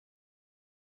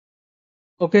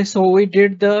Okay, so we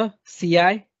did the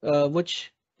CI,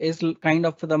 which is kind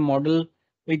of the model.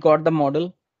 We got the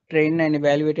model, trained and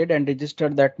evaluated and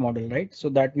registered that model, right? So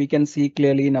that we can see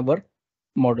clearly in our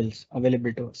models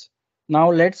available to us. Now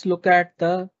let's look at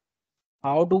the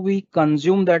how do we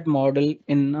consume that model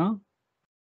in a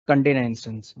container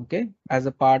instance, okay, as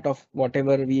a part of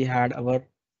whatever we had our.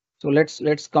 So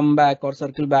let's come back or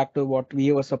circle back to what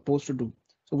we were supposed to do.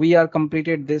 So we are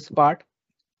completed this part,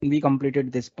 and we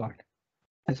completed this part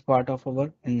as part of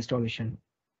our installation.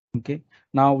 Okay,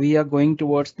 now we are going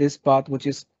towards this path, which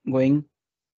is going.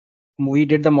 We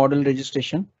did the model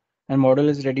registration, and model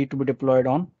is ready to be deployed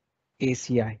on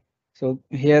ACI. So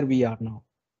here we are now.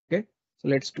 Okay, so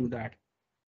let's do that.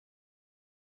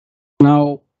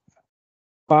 Now,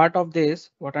 part of this,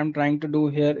 what I'm trying to do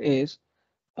here is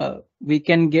we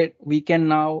can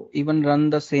now even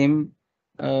run the same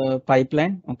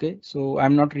pipeline. Okay, so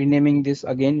I'm not renaming this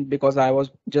again because I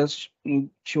was just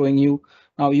showing you.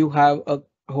 Now you have a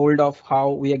hold of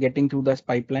how we are getting through those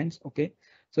pipelines. Okay,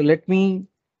 so let me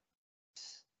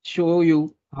show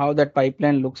you how that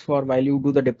pipeline looks for while you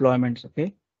do the deployments.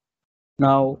 Okay,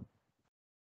 now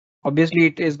obviously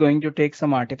it is going to take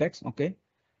some artifacts. Okay,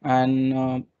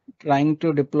 and trying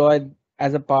to deploy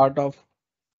as a part of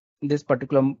this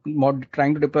particular mod,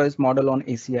 trying to deploy this model on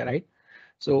ACI, right?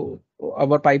 So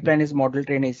our pipeline is model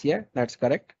train ACI. That's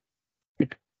correct.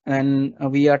 And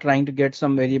we are trying to get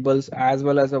some variables as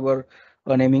well as our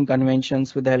naming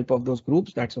conventions with the help of those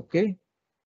groups. That's okay.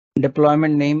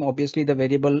 Deployment name, obviously the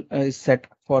variable is set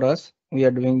for us. We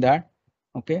are doing that.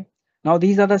 Okay. Now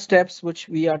these are the steps which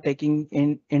we are taking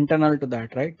in internal to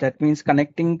that, right? That means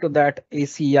connecting to that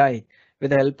ACI with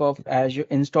the help of Azure,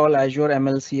 install Azure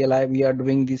ML CLI. We are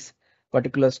doing these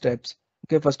particular steps.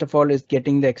 Okay. First of all is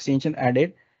getting the extension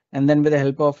added, and then with the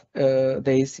help of the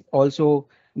AC, also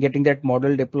getting that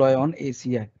model deploy on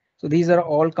ACI. So these are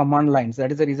all command lines.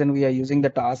 That is the reason we are using the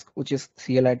task, which is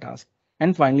CLI task,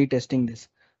 and finally testing this.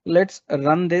 Let's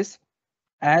run this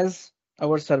as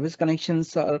our service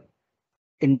connections are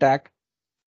intact.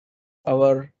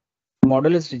 Our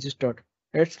model is registered.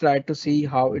 Let's try to see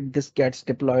how this gets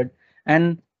deployed.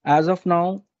 And as of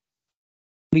now,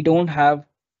 we don't have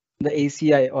the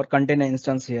ACI or container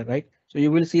instance here, right? So you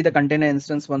will see the container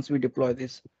instance once we deploy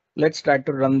this. Let's try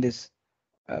to run this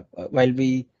while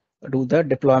we do the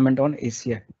deployment on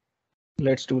ACI.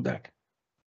 Let's do that.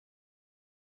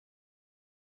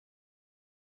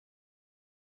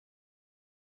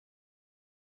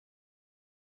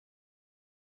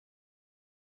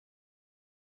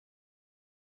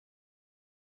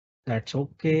 That's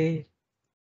okay.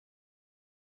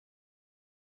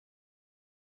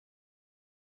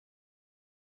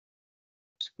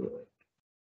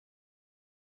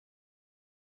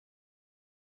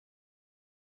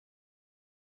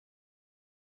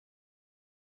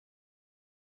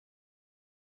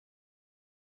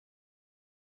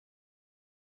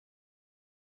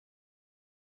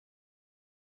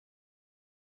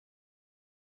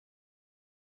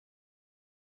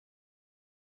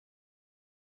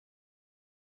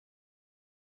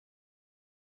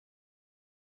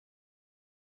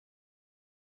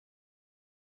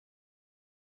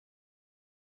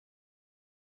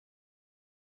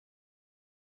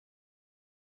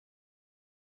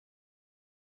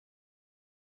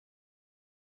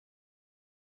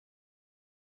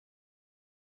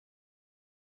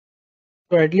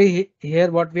 So Adley, here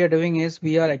what we are doing is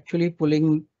we are actually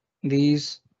pulling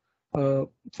these,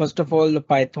 first of all, the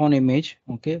Python image,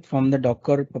 okay, from the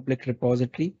Docker public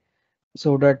repository,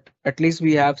 so that at least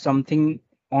we have something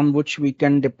on which we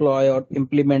can deploy or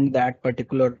implement that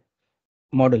particular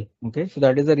model. Okay, so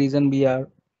that is the reason we are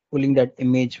pulling that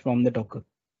image from the Docker.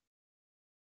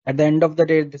 At the end of the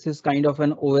day, this is kind of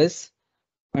an OS,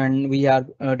 and we are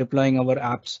deploying our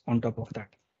apps on top of that.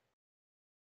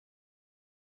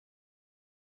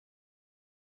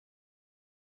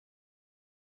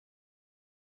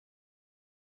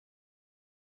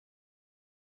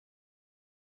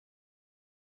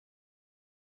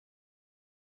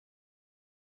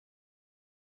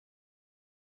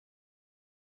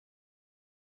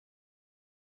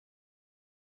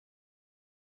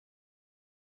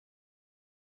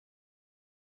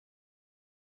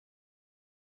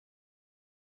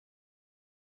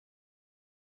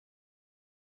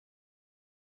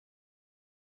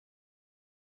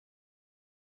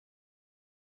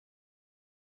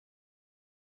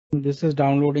 This is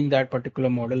downloading that particular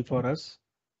model for us,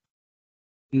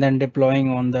 and then deploying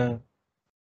on the.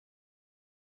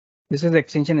 This is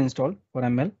extension install for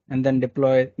ML, and then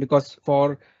deploy, because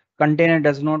for container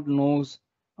does not knows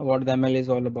what the ML is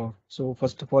all about. So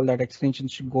first of all, that extension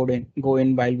should go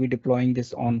in while we deploying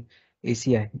this on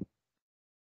ACI.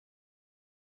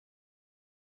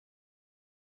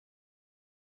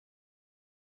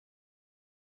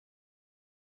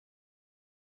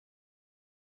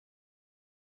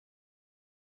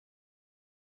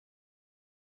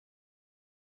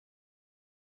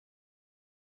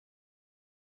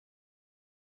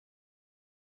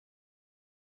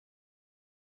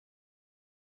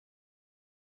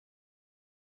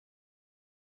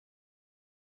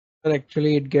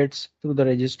 Actually, it gets through the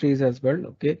registries as well.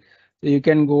 Okay, so you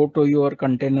can go to your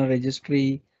container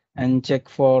registry and check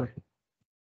for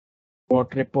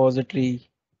what repository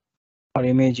or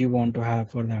image you want to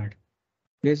have for that.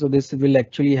 Okay, so this will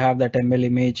actually have that ML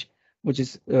image, which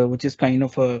is kind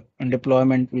of a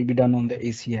deployment will be done on the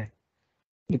ACI,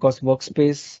 because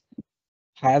Workspace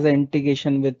has an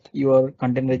integration with your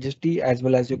content registry as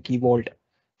well as your key vault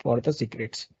for the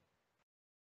secrets.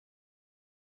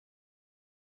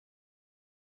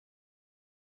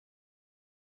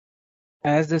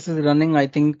 As this is running, I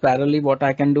think parallelly what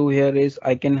I can do here is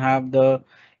I can have the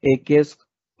AKS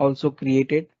also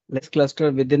created. Let's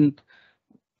cluster within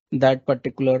that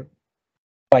particular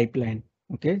pipeline.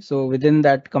 Okay, so within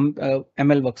that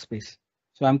ML workspace.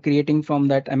 So I'm creating from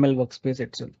that ML workspace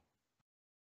itself.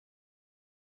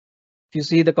 If you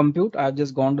see the compute, I've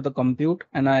just gone to the compute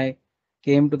and I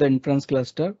came to the inference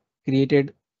cluster,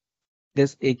 created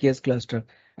this AKS cluster.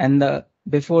 And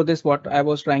before this, what I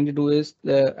was trying to do is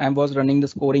I was running the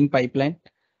scoring pipeline,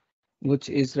 which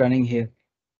is running here,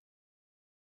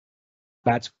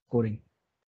 batch scoring.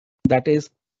 That is,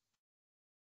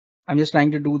 I'm just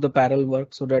trying to do the parallel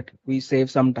work so that we save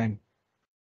some time.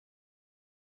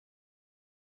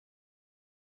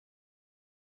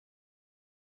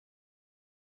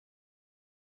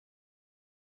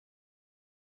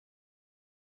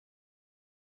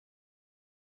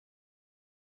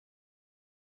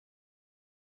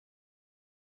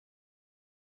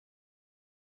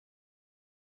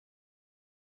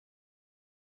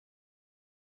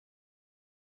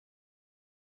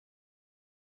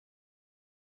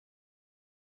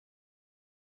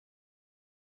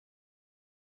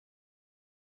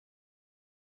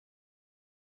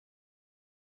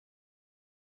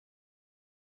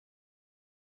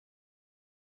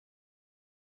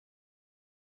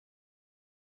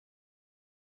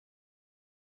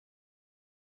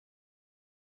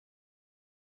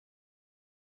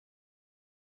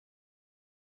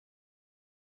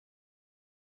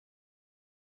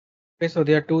 Okay, so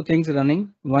there are two things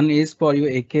running. One is for your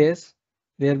AKS,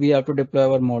 where we have to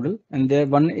deploy our model, and there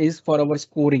one is for our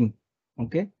scoring.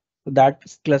 Okay, so that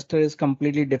cluster is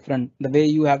completely different. The way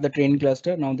you have the train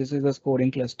cluster, now this is the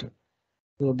scoring cluster.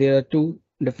 So there are two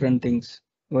different things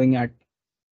going at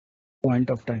point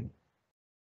of time.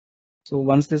 So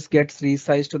once this gets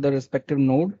resized to the respective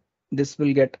node, this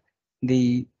will get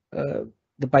the uh,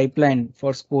 the pipeline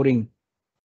for scoring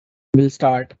will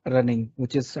start running,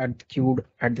 which is at queued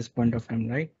at this point of time,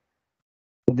 right?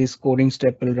 So the scoring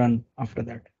step will run after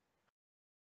that.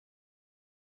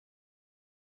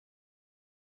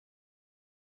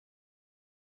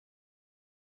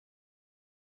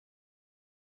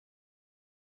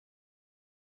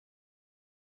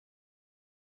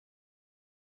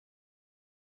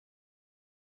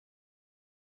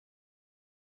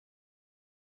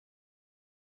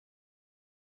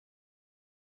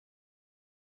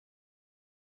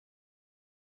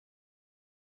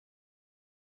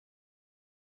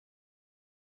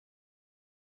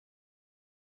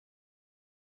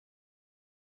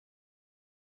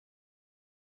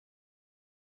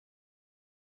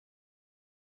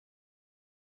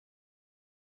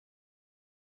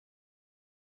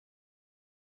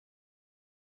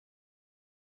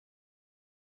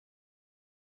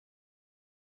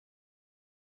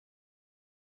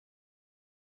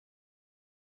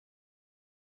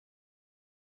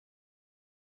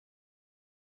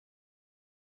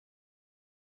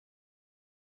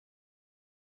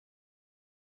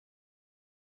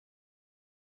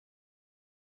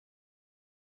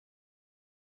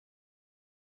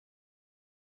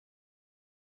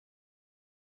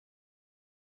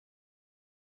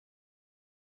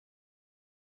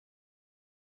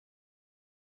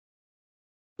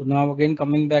 So now again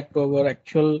coming back to our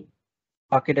actual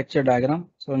architecture diagram.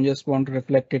 So I just want to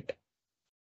reflect it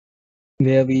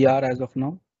where we are as of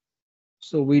now.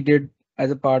 So we did as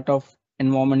a part of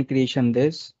environment creation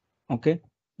this, okay.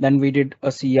 Then we did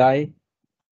a CI,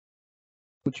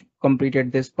 which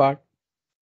completed this part.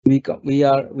 We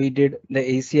did the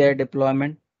ACI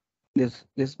deployment. This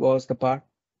was the part,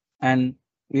 and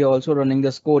we are also running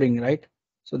the scoring, right?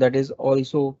 So that is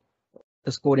also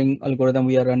the scoring algorithm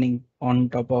we are running on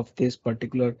top of this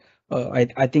particular.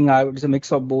 I think it's a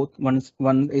mix of both.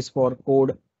 One is for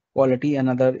code quality,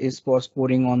 another is for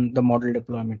scoring on the model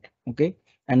deployment. Okay,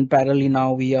 and parallelly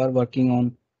now we are working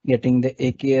on getting the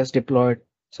AKS deployed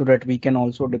so that we can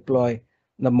also deploy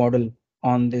the model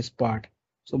on this part.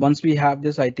 So once we have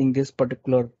this, I think this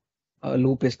particular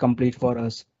loop is complete for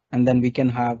us, and then we can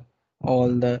have all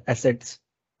the assets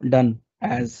done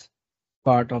as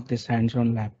part of this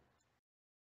hands-on lab.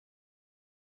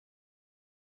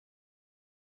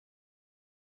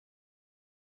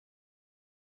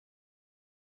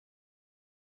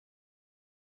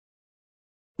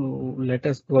 So let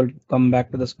us come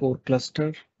back to the score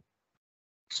cluster,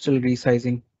 still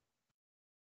resizing.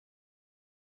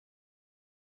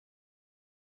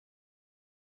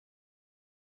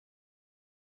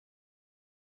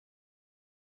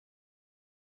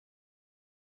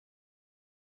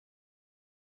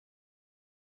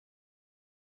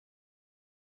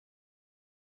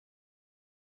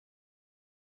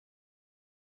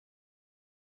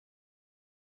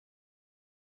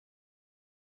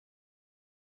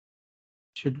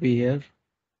 Should be here.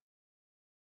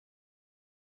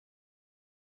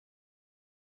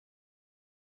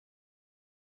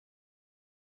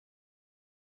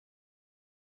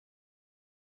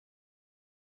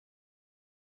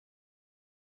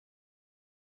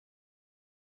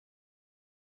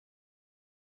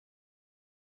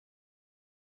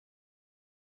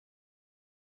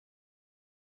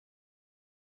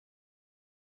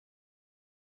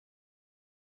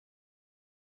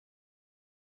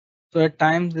 So at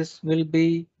times this will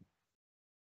be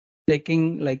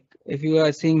taking, like if you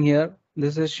are seeing here,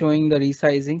 this is showing the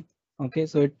resizing. Okay,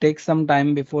 so it takes some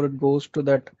time before it goes to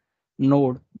that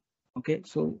node. Okay,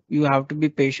 so you have to be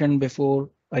patient before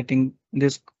I think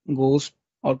this goes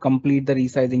or complete the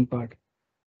resizing part.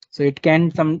 So it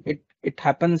can it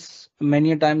happens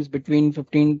many times between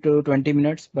 15 to 20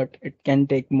 minutes, but it can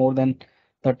take more than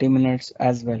 30 minutes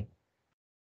as well.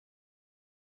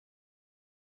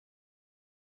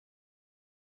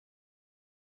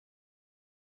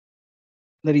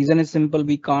 The reason is simple.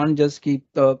 We can't just keep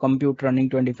the compute running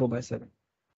 24/7.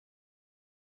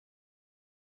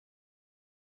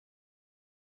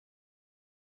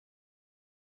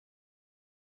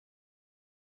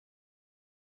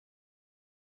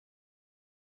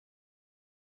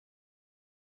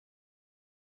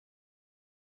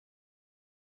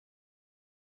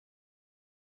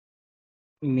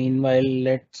 Meanwhile,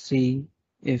 let's see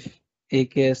if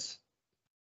AKS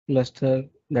cluster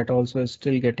that also is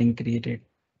still getting created.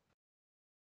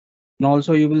 And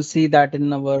also you will see that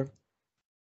in our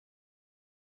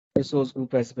resource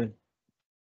group as well.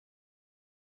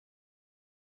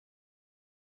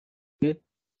 Okay.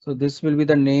 So this will be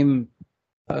the name,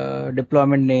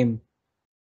 deployment name,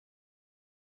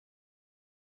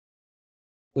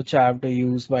 which I have to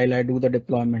use while I do the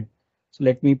deployment. So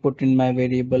let me put in my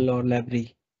variable or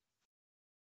library.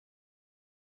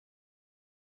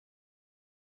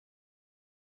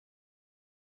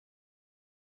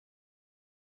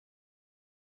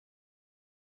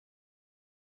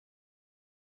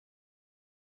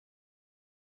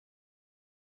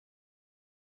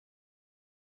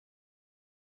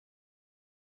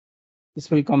 This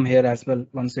will come here as well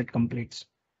once it completes.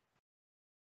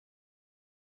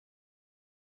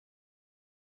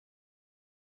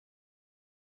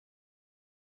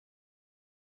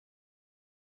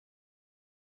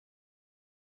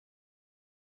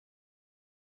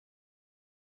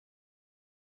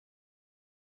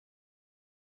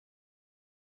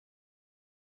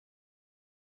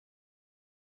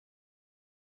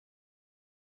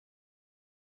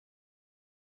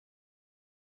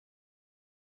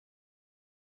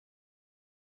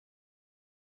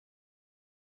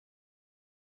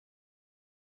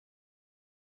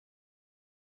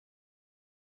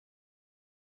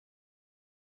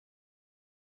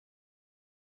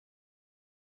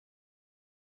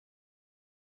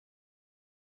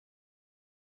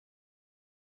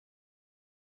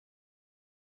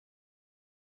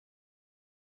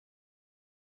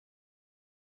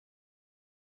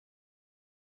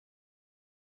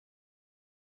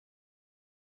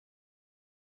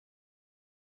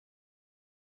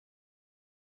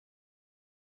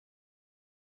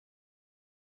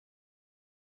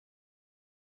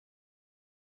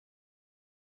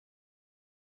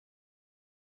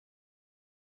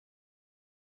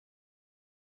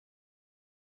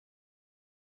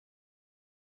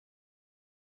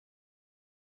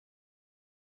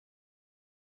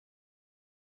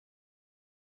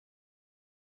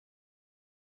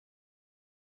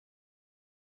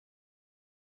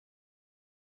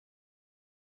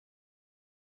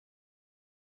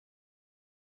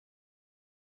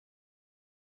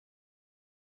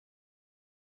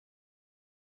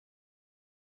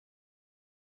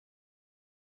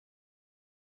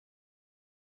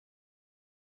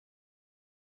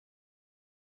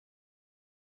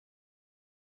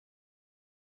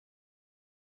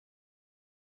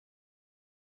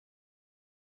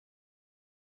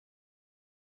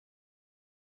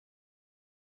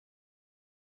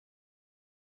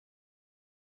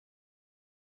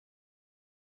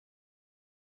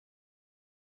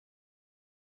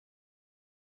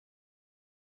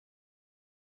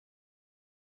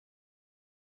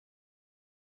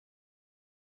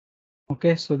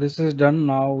 Okay, so this is done.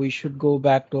 Now we should go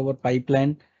back to our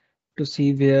pipeline to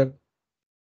see where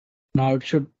now it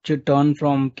should turn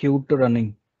from queued to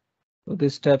running. So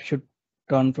this step should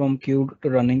turn from queued to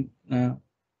running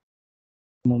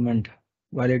moment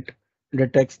while it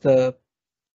detects the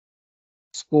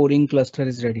scoring cluster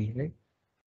is ready, right?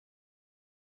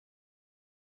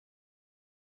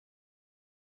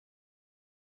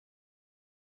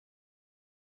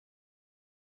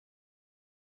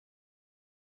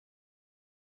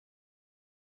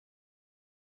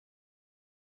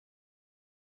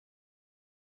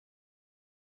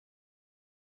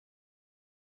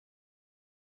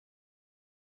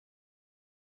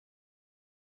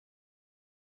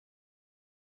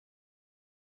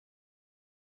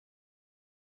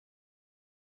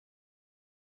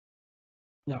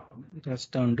 Yeah, it has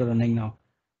turned to running now.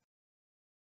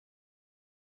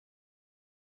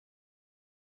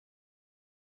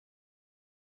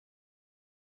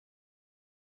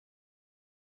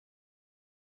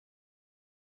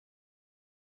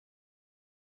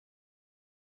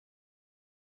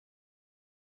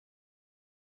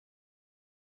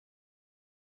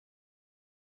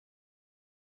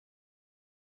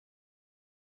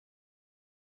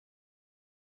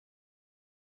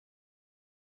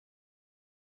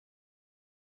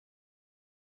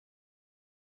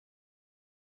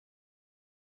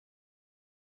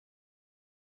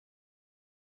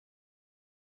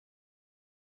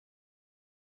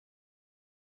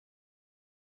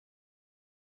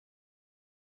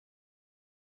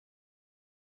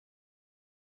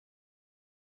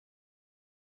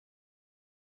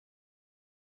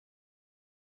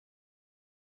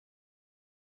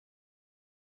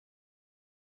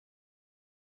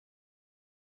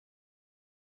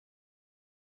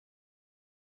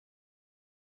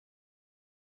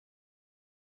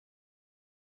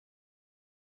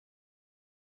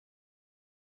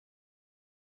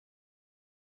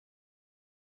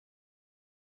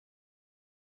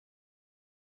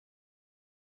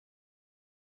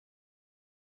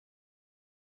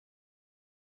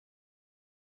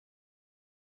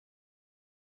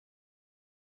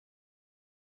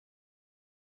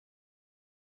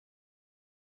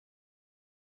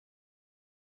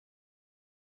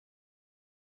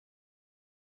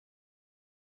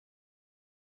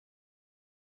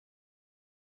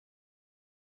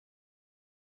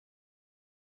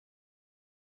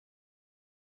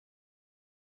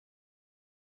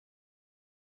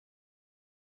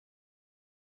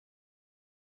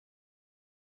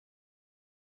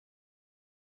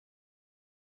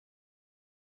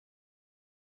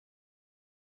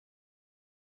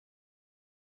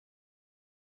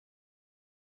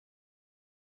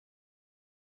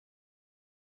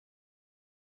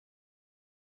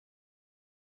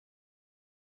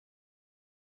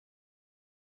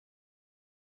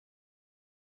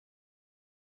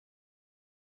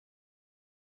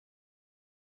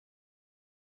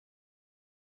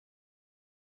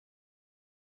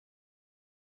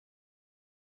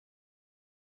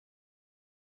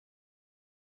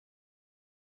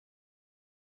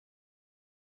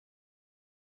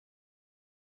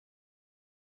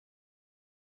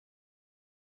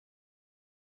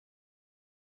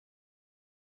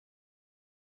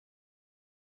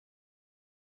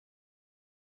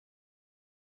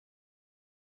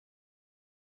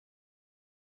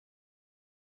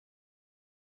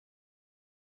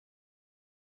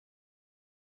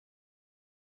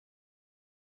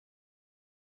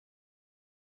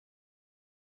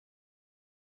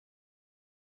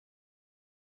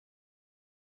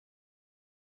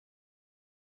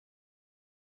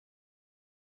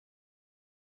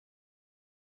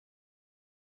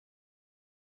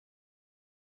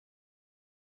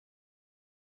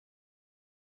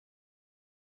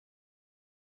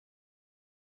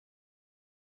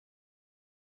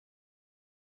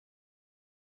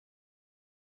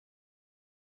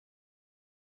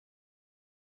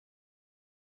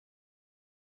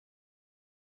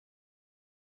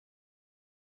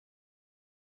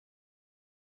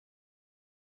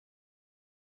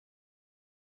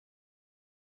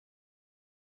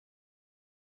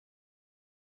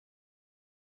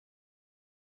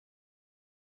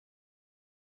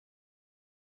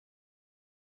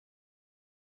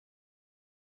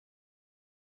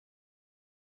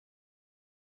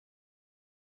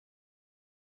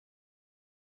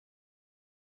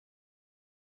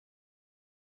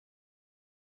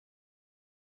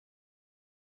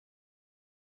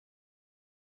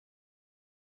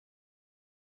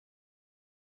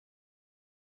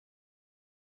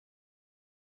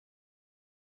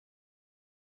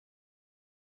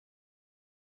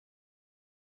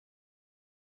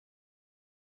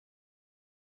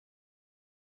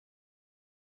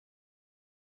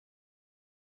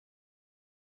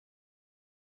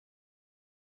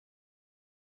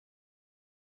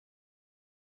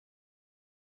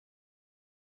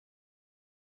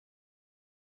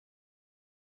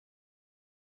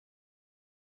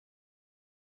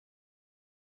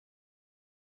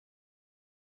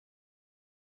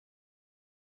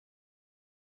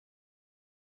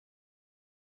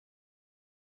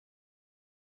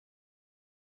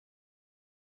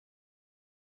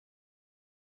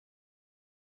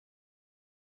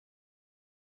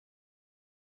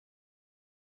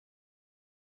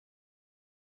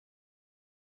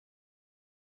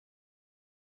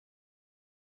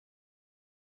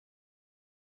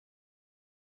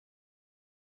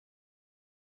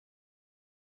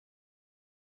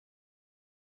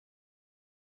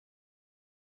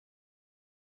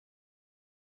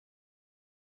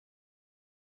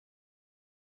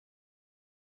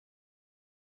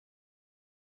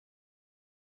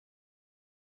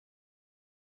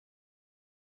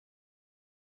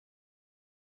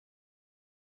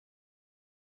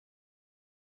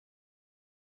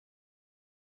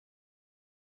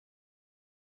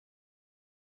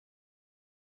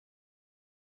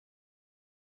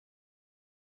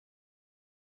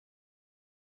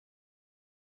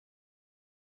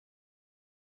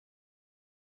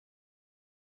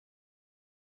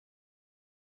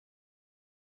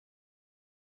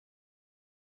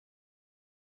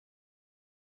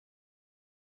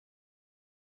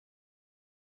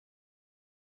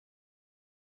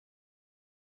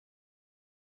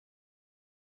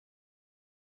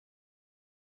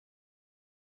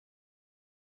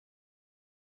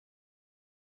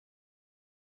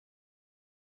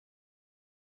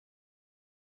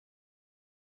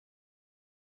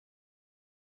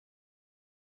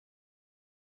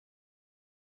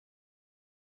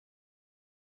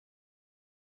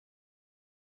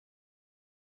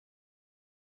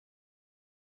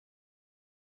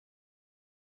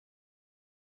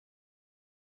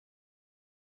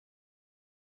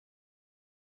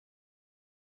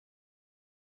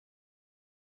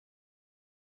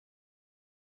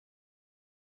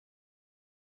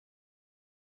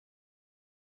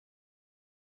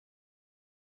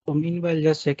 So meanwhile,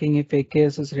 just checking if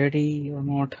AKS is ready or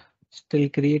not. Still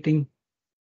creating.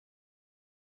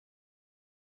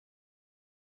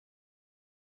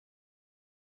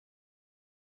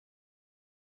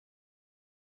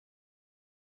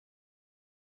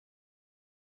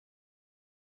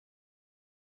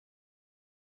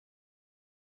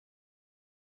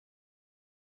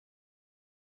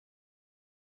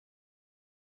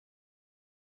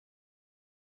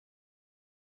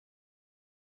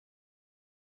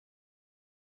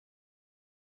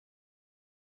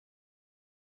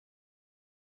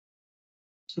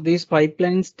 So these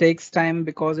pipelines takes time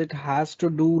because it has to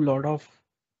do a lot of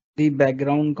the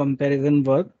background comparison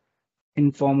work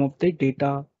in form of the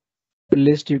data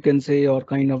list, you can say, or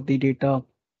kind of the data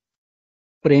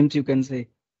frames, you can say.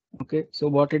 Okay, so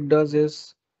what it does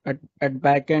is at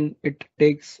backend, it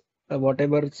takes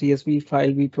whatever CSV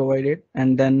file we provided,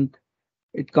 and then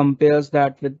it compares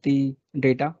that with the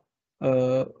data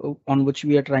on which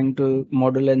we are trying to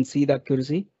model and see the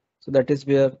accuracy. So that is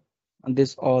where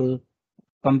this all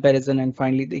comparison and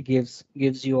finally it gives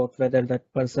you out whether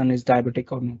that person is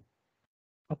diabetic or not.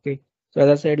 Okay, so as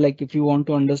I said, like if you want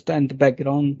to understand the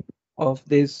background of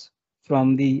this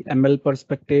from the ML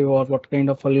perspective or what kind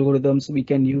of algorithms we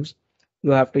can use,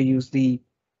 you have to use the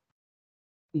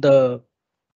the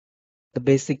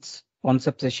basics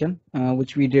concept session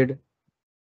which we did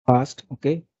past,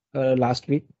 okay, last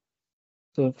week.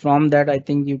 So from that, I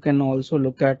think you can also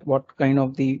look at what kind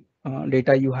of the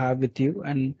data you have with you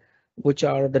and which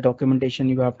are the documentation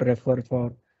you have to refer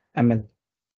for ML.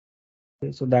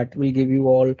 Okay, so that will give you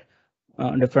all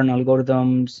different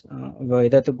algorithms,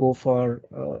 whether to go for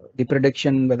the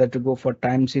prediction, whether to go for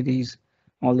time series,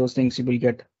 all those things you will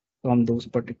get from those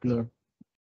particular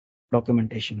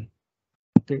documentation.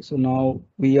 Okay, so now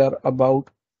we are about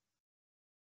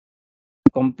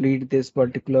to complete this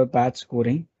particular batch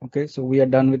scoring. Okay, so we are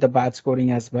done with the batch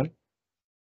scoring as well.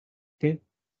 Okay,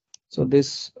 so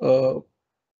this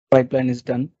pipeline is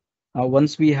done.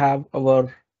 Once we have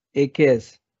our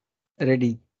AKS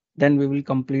ready, then we will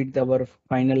complete our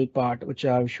final part, which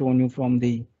I have shown you from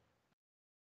the.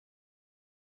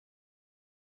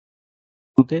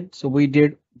 Okay, so we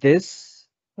did this,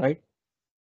 right?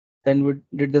 Then we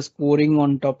did the scoring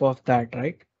on top of that,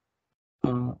 right?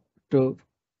 Uh, to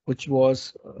which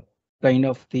was kind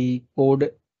of the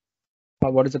code,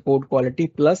 what is the code quality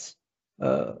plus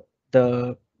uh,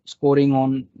 the scoring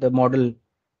on the model.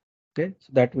 Okay, so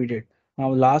that we did.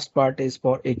 Now last part is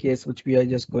for AKS, which we are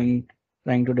just going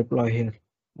trying to deploy here.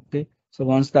 Okay, so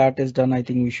once that is done, I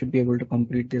think we should be able to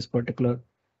complete this particular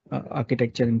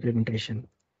architecture implementation.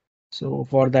 So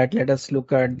for that, let us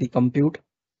look at the compute,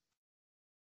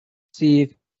 see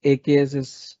if AKS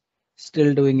is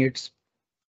still doing its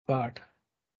part.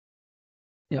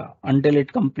 Yeah, until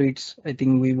it completes, I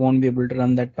think we won't be able to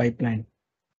run that pipeline.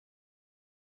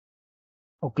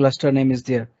 Oh, cluster name is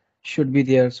there. Should be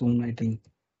there soon, I think.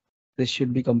 This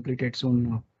should be completed soon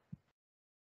now.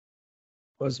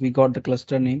 Because we got the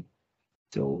cluster name.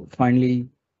 So finally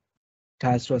it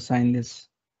has to assign this.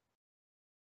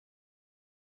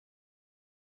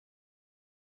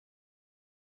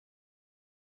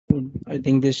 I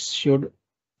think this should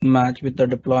match with the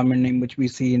deployment name which we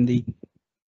see in the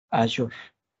Azure.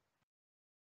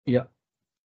 Yeah.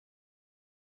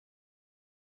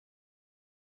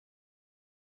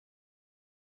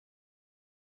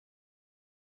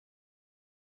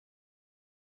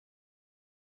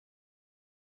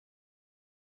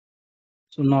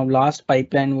 So now last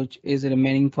pipeline which is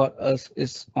remaining for us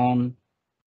is on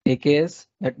AKS.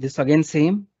 That this again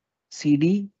same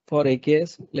CD for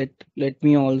AKS. Let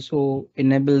me also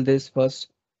enable this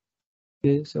first,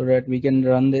 okay, so that we can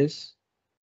run this.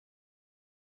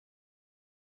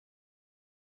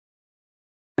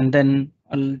 And then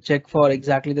I'll check for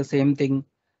exactly the same thing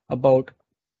about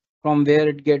from where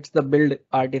it gets the build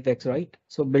artifacts, right?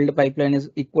 So build pipeline is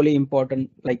equally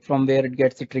important, like from where it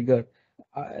gets the trigger.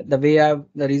 The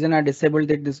reason I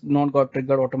disabled it, this not got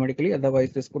triggered automatically.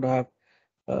 Otherwise, this could have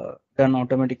done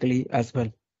automatically as well.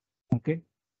 Okay.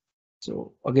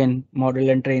 So again, model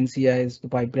and train CI is the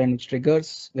pipeline which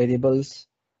triggers variables,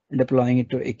 deploying it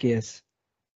to AKS.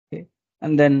 Okay.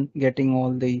 And then getting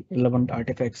all the relevant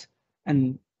artifacts,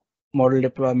 and model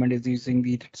deployment is using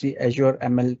the Azure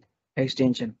ML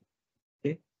extension.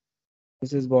 Okay.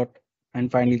 This is what,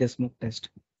 and finally the smoke test.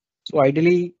 So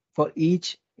ideally for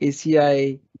each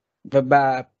ACI, web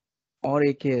app or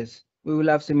AKS, we will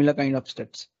have similar kind of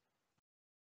steps.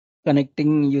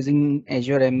 Connecting using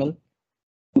Azure ML,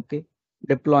 okay,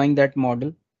 deploying that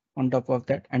model on top of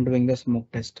that and doing the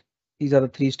smoke test. These are the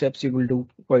three steps you will do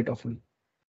quite often,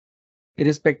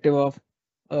 irrespective of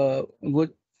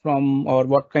from or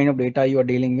what kind of data you are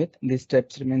dealing with, these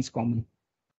steps remains common.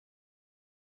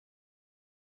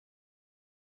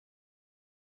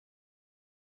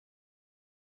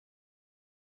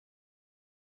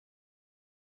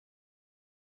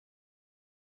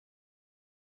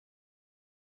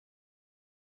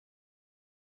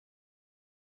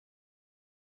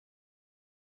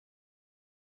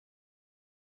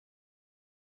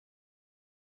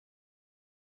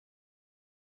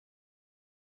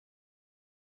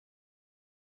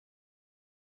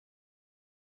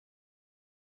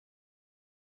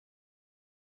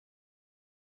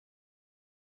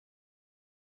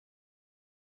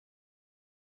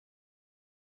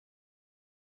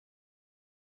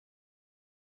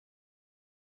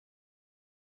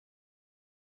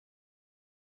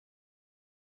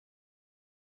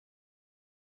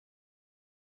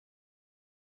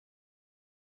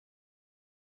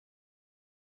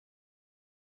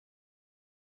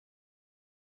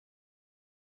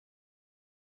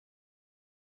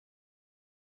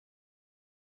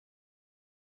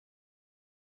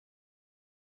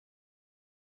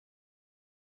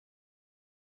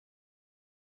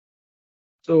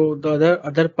 So the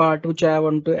other part which I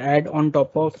want to add on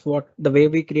top of what the way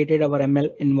we created our ML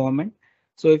environment.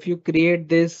 So if you create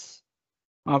this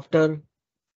after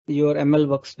your ML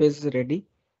workspace is ready,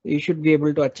 you should be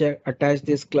able to attach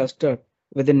this cluster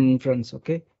within inference.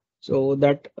 Okay, so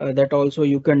that also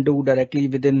you can do directly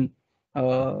within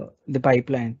the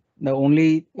pipeline. The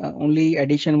only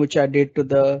addition which I did to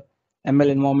the ML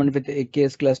environment with the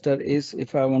AKS cluster is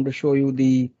if I want to show you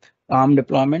the ARM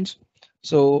deployments.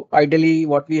 So ideally,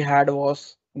 what we had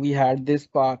was we had this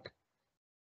part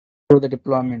for the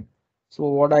deployment. So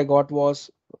what I got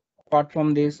was, apart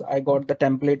from this, I got the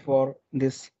template for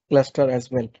this cluster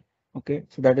as well. Okay,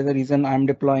 so that is the reason I'm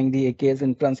deploying the AKS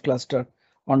inference cluster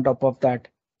on top of that.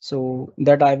 So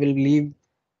that I will leave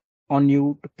on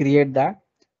you to create that,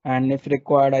 and if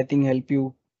required, I think help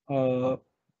you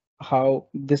how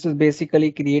this is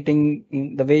basically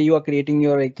creating the way you are creating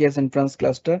your AKS inference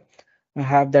cluster.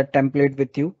 Have that template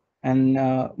with you, and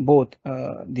both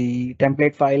the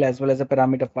template file as well as a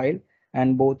parameter file,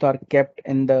 and both are kept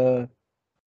in the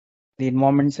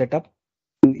environment setup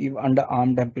under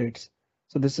ARM templates.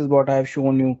 So this is what I have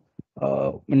shown you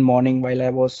in morning while I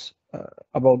was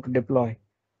about to deploy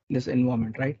this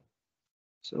environment, right?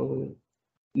 So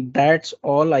that's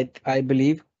all I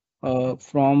believe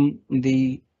from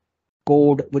the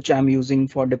code which I'm using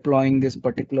for deploying this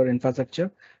particular infrastructure,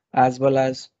 as well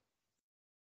as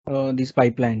these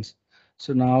pipelines.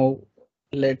 So now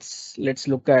let's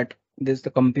look at this,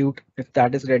 the compute. If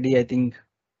that is ready, I think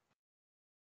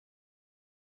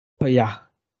yeah,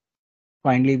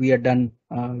 finally we are done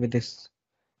with this.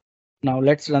 Now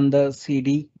let's run the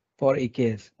CD for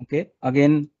AKS. Okay,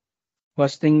 again,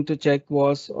 first thing to check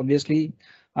was obviously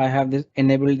I have this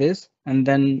enabled this, and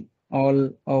then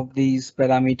all of these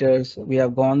parameters we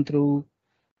have gone through,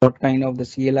 what kind of the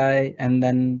CLI, and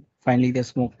then finally the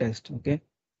smoke test. Okay,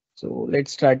 so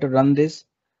let's try to run this,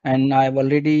 and I've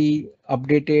already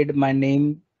updated my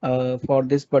name for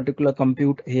this particular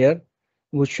compute here,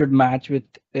 which should match with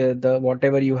the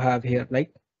whatever you have here,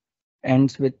 like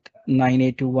ends with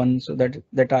 9821. So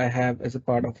that I have as a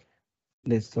part of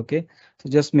this. Okay, so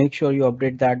just make sure you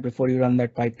update that before you run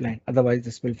that pipeline, otherwise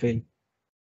this will fail.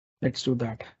 Let's do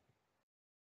that.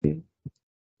 Okay.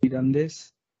 We run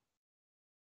this.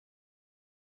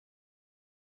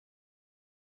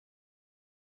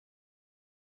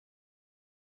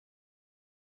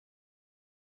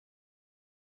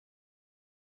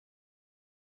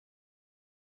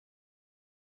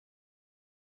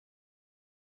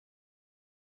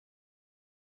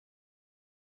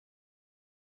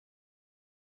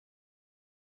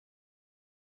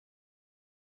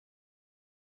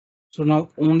 So now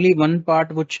only one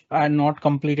part which are not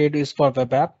completed is for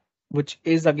web app, which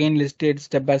is again listed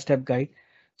step-by-step guide.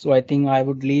 So I think I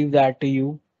would leave that to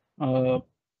you, uh,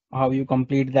 how you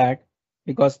complete that,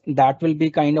 because that will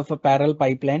be kind of a parallel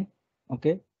pipeline.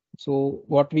 Okay. So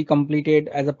what we completed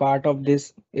as a part of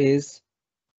this is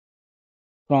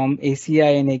from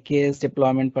ACI and AKS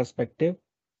deployment perspective.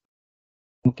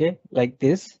 Okay, like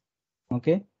this.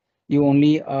 Okay, you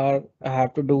only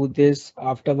have to do this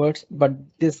afterwards, but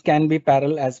this can be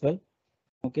parallel as well.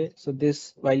 Okay, so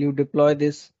this while you deploy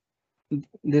this,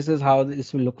 this is how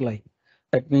this will look like.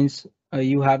 That means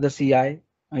you have the CI,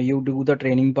 you do the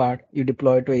training part, you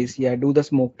deploy to ACI, do the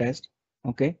smoke test.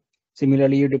 Okay,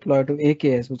 similarly you deploy to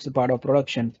AKS, which is part of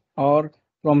production, or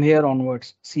from here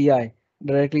onwards CI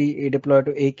directly you deploy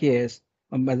to AKS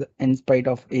in spite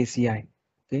of ACI.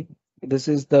 Okay, this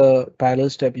is the parallel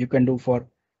step you can do for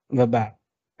web app.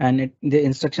 and the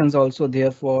instructions also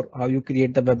there for how you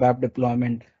create the web app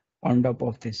deployment on top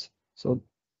of this. So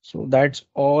that's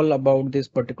all about this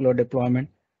particular deployment,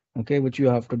 okay, which you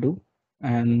have to do.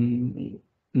 And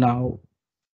now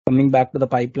coming back to the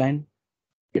pipeline,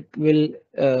 it will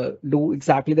do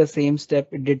exactly the same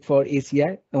step it did for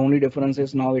ACI. The only difference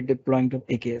is now it deploying to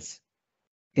AKS.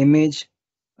 Image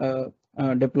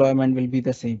deployment will be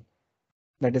the same.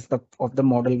 That is the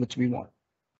model which we want.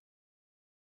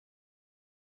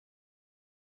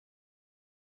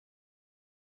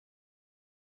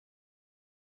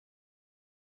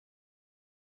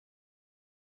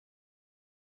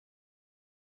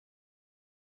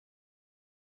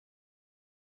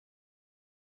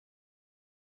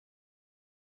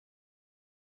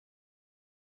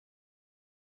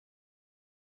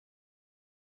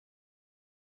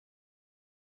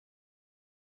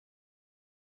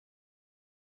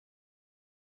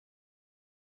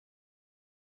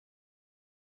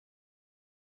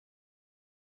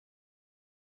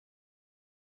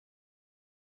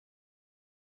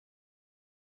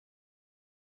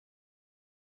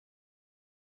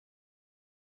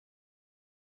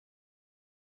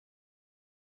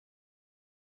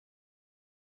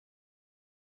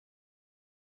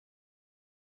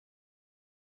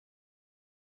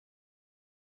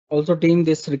 Also, team,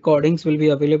 this recordings will be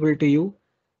available to you.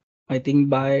 I think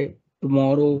by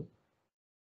tomorrow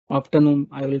afternoon,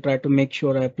 I will try to make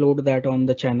sure I upload that on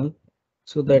the channel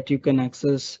so that you can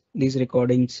access these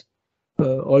recordings.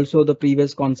 Also the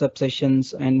previous concept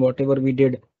sessions and whatever we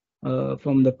did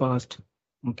from the past.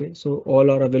 Okay, so all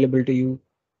are available to you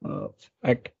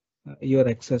at your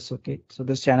access. Okay, so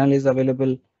this channel is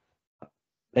available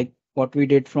like what we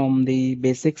did from the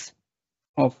basics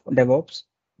of DevOps,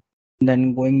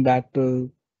 then going back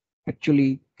to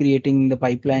actually creating the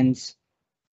pipelines,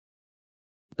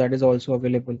 that is also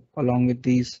available along with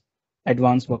these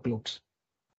advanced workloads.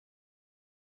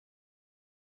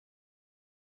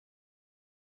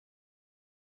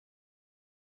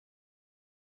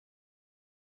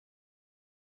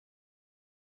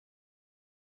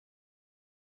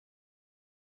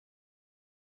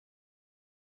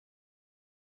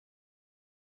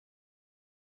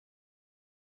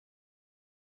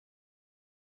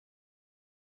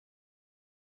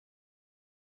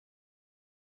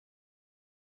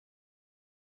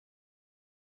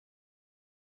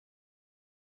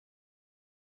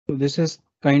 So this is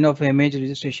kind of image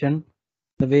registration,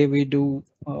 the way we do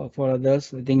for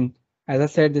others. I think, as I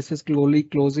said, this is closely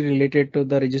related to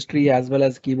the registry as well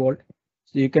as keyboard.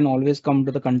 So you can always come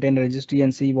to the content registry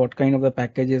and see what kind of the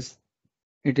packages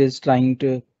it is trying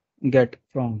to get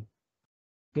from.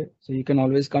 Okay, so you can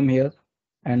always come here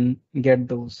and get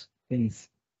those things.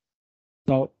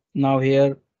 Now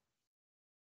here,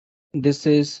 this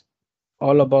is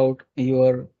all about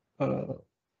your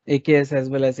AKS as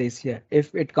well as ACI.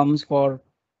 If it comes for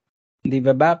the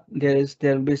web app, there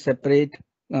will be separate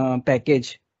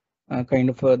package kind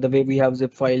of the way we have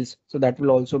zip files, so that will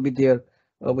also be there,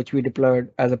 which we deployed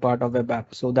as a part of web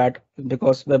app. So that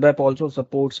because web app also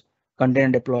supports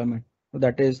container deployment, so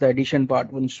that is the addition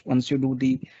part once you do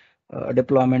the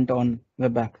deployment on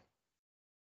web app.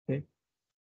 Okay,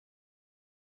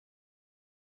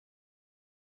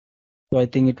 so I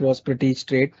think it was pretty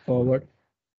straightforward.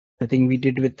 I think we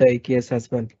did with the AKS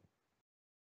as well.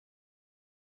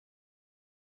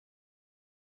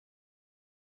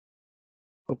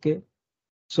 Okay,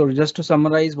 so just to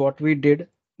summarize, what we did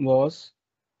was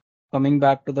coming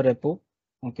back to the repo.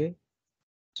 Okay,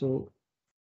 so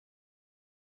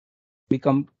we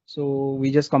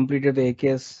just completed the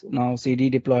AKS now CD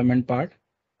deployment part.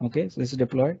 Okay, so this is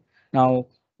deployed. Now,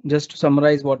 just to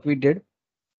summarize what we did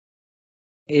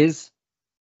is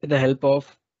with the help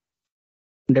of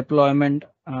deployment,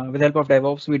 with the help of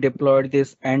DevOps, we deployed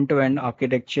this end-to-end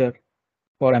architecture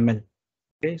for ML.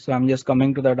 Okay, so I'm just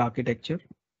coming to that architecture.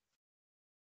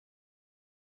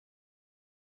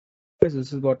 Okay, so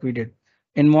this is what we did.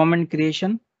 Environment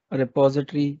creation, a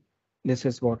repository. This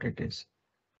is what it is.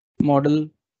 Model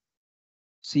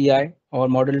CI or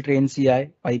model train CI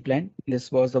pipeline. This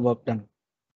was the work done.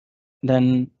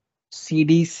 Then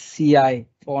CDCI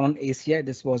for on ACI,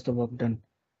 this was the work done.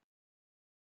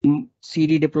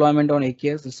 CD deployment on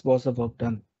AKS, this was the work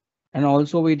done. And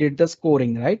also we did the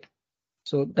scoring, right?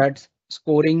 So that's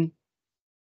scoring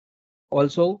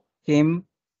also came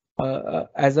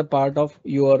as a part of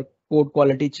your code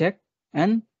quality check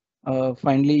and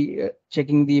finally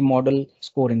checking the model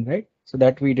scoring, right? So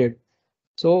that we did.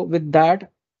 So with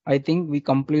that, I think we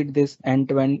complete this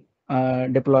end-to-end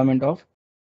deployment of